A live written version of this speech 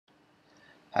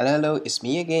Hello, it's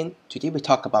me again. Today we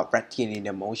talk about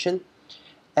rectilinear motion,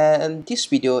 and this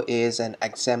video is an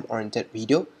exam-oriented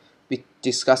video. We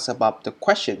discuss about the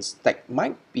questions that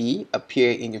might be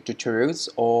appear in your tutorials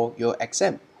or your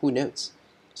exam, who knows.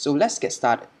 So let's get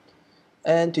started.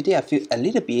 And today I feel a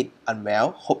little bit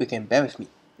unwell, hope you can bear with me.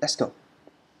 Let's go.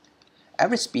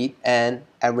 Average speed and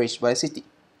average velocity.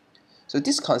 So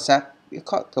this concept, we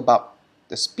talk about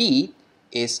the speed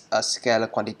is a scalar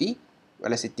quantity,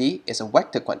 velocity is a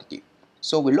vector quantity.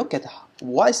 So we look at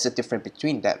what is the difference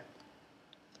between them.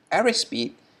 Average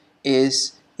speed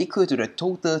is equal to the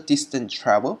total distance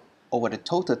traveled over the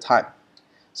total time.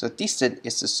 So distance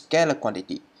is a scalar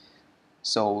quantity.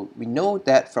 So we know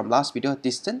that from last video,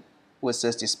 distance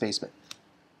versus displacement.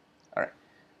 Alright.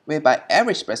 Whereby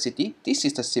average velocity, this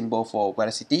is the symbol for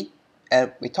velocity.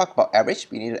 And we talk about average,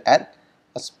 we need to add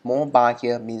a small bar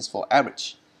here means for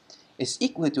average. It's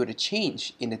equal to the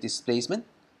change in the displacement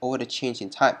over the change in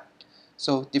time.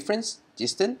 So difference,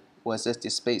 distance versus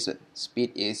displacement.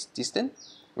 Speed is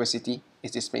distance, velocity is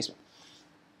displacement.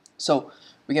 So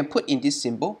we can put in this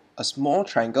symbol, a small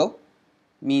triangle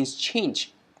means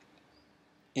change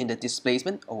in the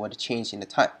displacement over the change in the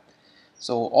time.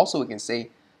 So also we can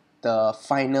say the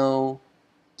final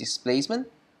displacement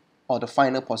or the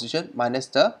final position minus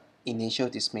the initial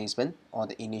displacement or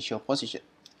the initial position.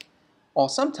 Or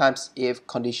sometimes if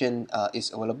condition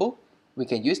is available, we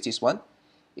can use this one.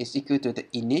 It's equal to the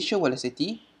initial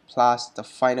velocity plus the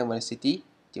final velocity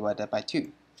divided by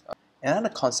 2. Another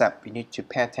concept we need to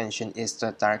pay attention is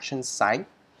the direction sign.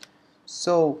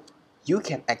 So you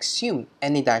can assume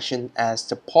any direction as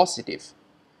the positive,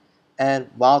 and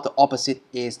while the opposite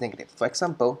is negative. For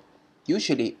example,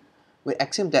 usually we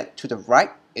assume that to the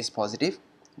right is positive,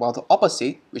 while the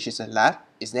opposite, which is the left,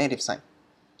 is negative sign.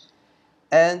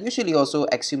 And usually also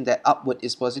assume that upward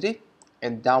is positive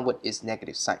and downward is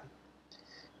negative sign.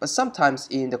 But sometimes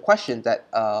in the question that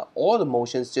all the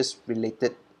motions just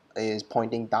related is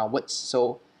pointing downwards.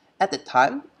 So at the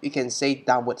time, you can say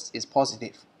downwards is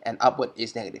positive and upward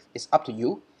is negative. It's up to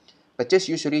you. But just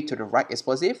usually to the right is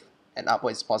positive and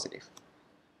upward is positive.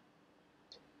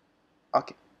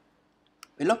 Okay.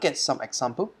 We look at some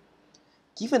example.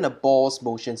 Given a ball's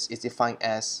motions is defined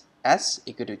as s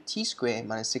equal to t squared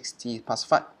minus 6t plus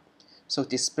 5. So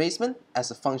displacement as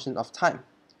a function of time.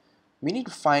 We need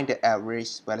to find the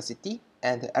average velocity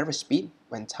and the average speed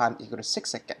when time equal to 6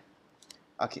 seconds.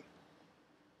 Okay.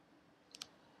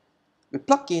 We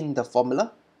plug in the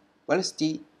formula.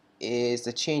 Velocity is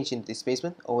the change in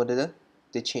displacement over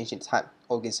the change in time.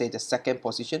 Or we can say the second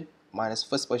position minus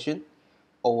first position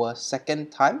over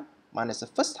second time minus the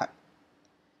first time.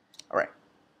 Alright.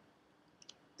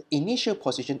 The initial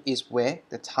position is where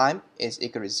the time is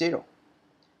equal to 0.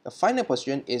 The final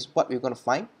position is what we're going to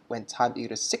find when time equal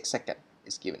to 6 seconds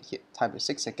is given here. Time equal to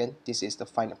 6 seconds, this is the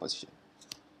final position.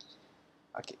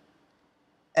 Okay.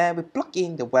 And we plug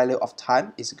in the value of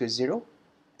time is equal to 0,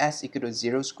 s equal to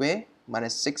 0 squared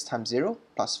minus 6 times 0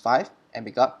 plus 5, and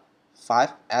we got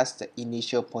 5 as the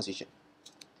initial position.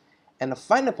 And the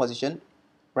final position,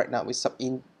 right now we sub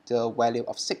in the value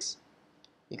of 6.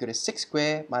 Equal to 6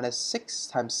 squared minus 6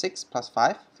 times 6 plus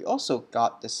 5. We also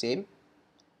got the same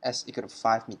as equal to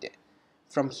 5 meters.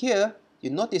 From here,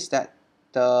 you notice that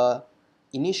the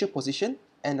initial position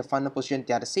and the final position,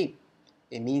 they are the same.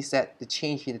 It means that the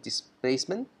change in the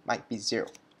displacement might be 0.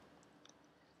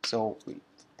 So we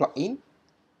plug in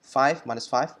 5 minus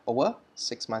 5 over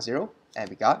 6 minus 0, and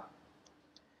we got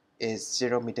is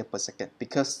 0 meter per second.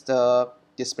 Because the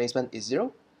displacement is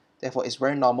 0, therefore it's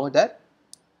very normal that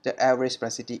the average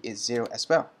velocity is 0 as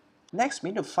well. Next,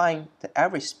 we need to find the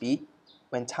average speed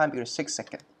when time equal to 6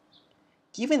 seconds.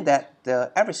 Given that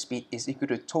the average speed is equal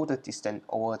to total distance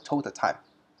over total time.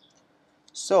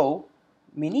 So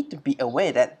we need to be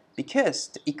aware that because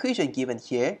the equation given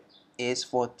here is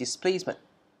for displacement,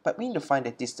 but we need to find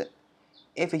the distance.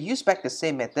 If we use back the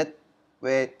same method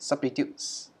where substitute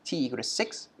t equal to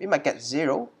 6, we might get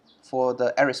 0 for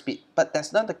the average speed, but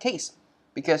that's not the case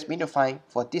because we need to find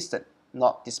for distance,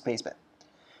 not displacement.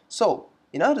 So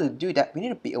in order to do that, we need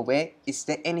to be aware, is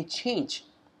there any change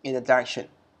in the direction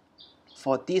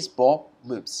for this ball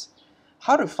moves?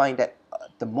 How to find that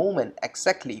the moment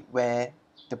exactly where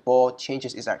the ball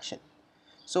changes its direction?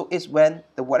 So it's when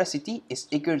the velocity is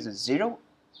equal to 0,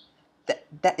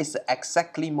 that is the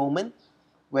exactly moment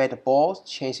where the ball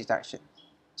changes its direction.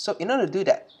 So in order to do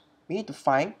that, we need to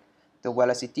find the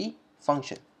velocity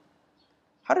function.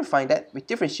 How to find that? We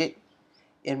differentiate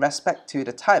in respect to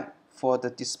the time for the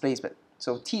displacement.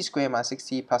 So t squared minus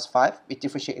 6t plus 5, we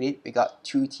differentiate it, we got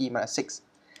 2t minus 6.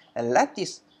 And let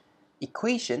this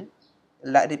equation,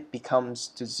 let it becomes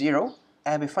to 0,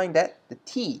 and we find that the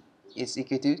t is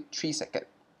equal to 3 seconds.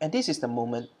 And this is the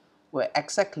moment where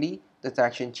exactly the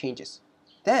direction changes.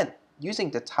 Then,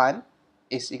 using the time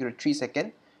is equal to 3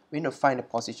 seconds, we need to find the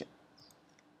position.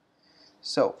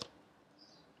 So,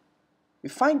 we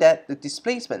find that the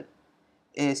displacement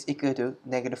is equal to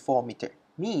 -4 meter.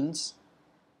 Means,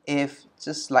 if,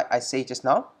 just like I said just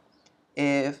now,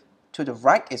 if to the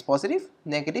right is positive,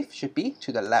 negative should be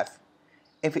to the left.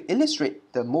 If we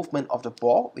illustrate the movement of the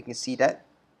ball, we can see that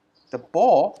the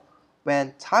ball,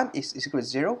 when time is equal to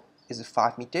 0, is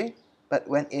 5 meter, but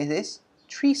when it is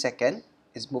 3 seconds,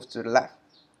 it moves to the left.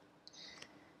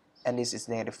 And this is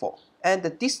 -4. And the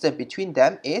distance between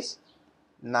them is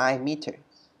 9 meter,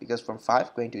 because from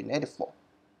 5 going to -4.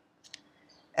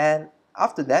 And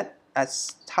after that,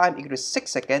 as time equal to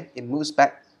 6 seconds, it moves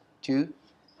back to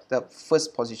the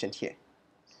first position here.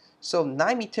 So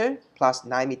 9 meter plus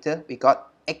 9 meter, we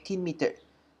got 18 meter.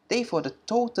 Therefore, the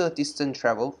total distance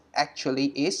traveled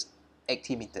actually is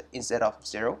 18 meter instead of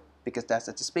 0, because that's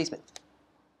the displacement.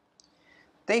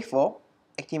 Therefore,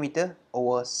 18 meter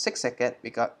over 6 seconds, we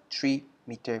got 3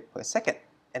 meter per second.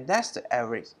 And that's the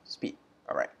average speed.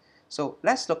 Alright, so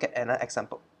let's look at another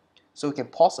example. So you can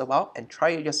pause a while and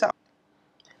try it yourself.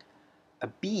 A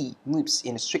bee moves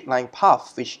in a straight line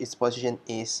path which its position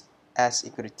is s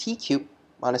equal to t cubed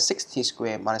minus 6t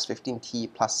squared minus 15t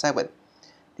plus 7.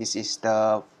 This is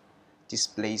the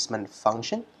displacement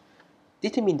function.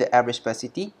 Determine the average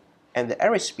velocity and the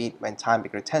average speed when time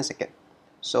equal to 10 seconds.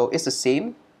 So it's the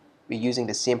same. We're using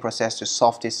the same process to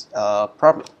solve this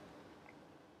problem.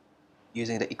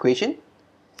 Using the equation,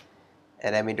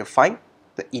 and then we define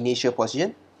the initial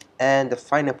position and the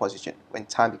final position when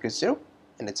time equals 0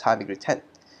 and the time equals 10.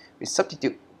 We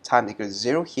substitute time equals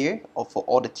 0 here, or for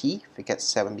all the t, we get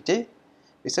 7 meter.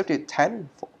 We substitute 10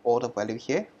 for all the value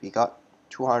here, we got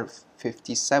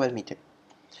 257 meter.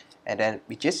 And then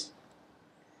we just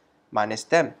minus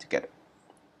them together.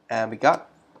 And we got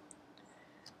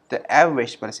the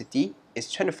average velocity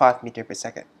is 25 meter per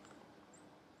second.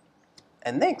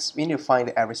 And next, we need to find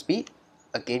the average speed.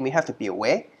 Again, we have to be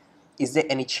aware, is there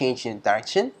any change in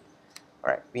direction?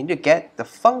 Alright, we need to get the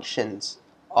functions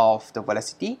of the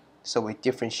velocity, so we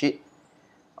differentiate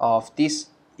of this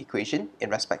equation in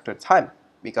respect to the time.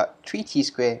 We got 3t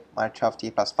squared minus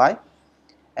 12t plus 5,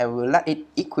 and we'll let it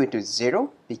equal to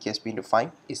 0 because we need to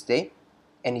find, is there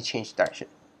any change in direction,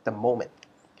 the moment.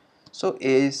 So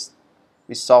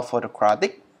we solve for the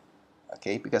quadratic,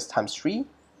 okay, because times 3,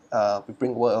 we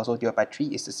bring over also divided by 3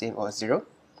 is the same or 0,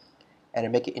 and we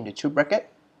make it into 2 brackets,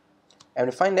 and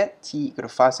we find that t equal to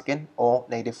 5 seconds or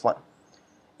 -1.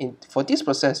 For this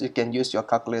process, you can use your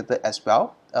calculator as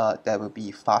well. That will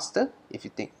be faster if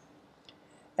you think.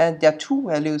 And there are two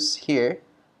values here,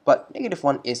 but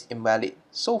 -1 is invalid.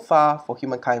 So far for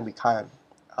humankind, we can't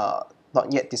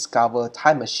not yet discover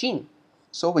time machine,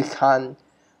 so we can't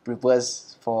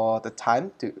reverse for the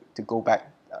time to go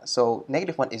back. So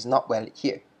 -1 is not valid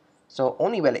here. So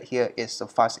only valid here is the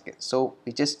 5 seconds. So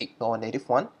we just ignore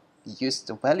 -1. We use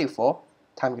the value for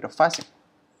time equal to 5 seconds.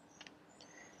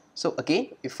 So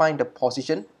again, we find the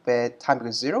position where time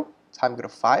equal to 0, time equal to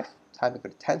 5, time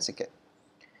equal to 10 seconds.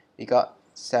 We got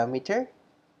 7 meter,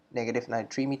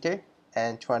 -93 meter,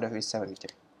 and 257 meter.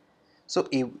 So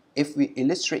if we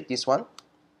illustrate this one,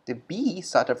 the bee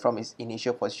started from its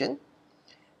initial position,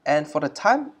 and for the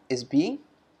time is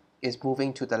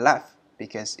moving to the left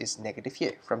because it's negative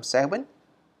here, from 7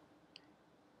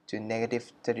 to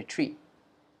 -33.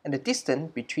 And the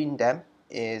distance between them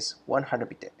is 100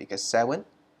 meter because 7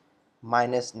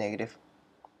 minus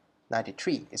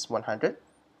 -93 is 100.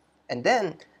 And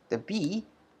then the bee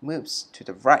moves to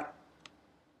the right.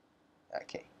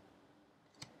 Okay.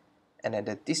 And then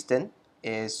the distance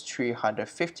is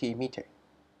 350 meter.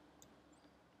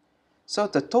 So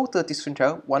the total distance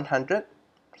travel 100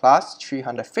 plus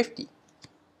 350.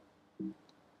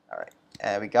 Alright,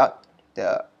 and we got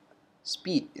the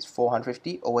speed is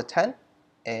 450 over 10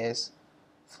 is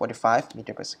 45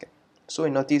 meter per second. So we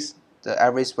notice the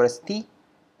average velocity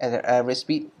and the average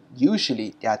speed,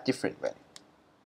 usually they are different values.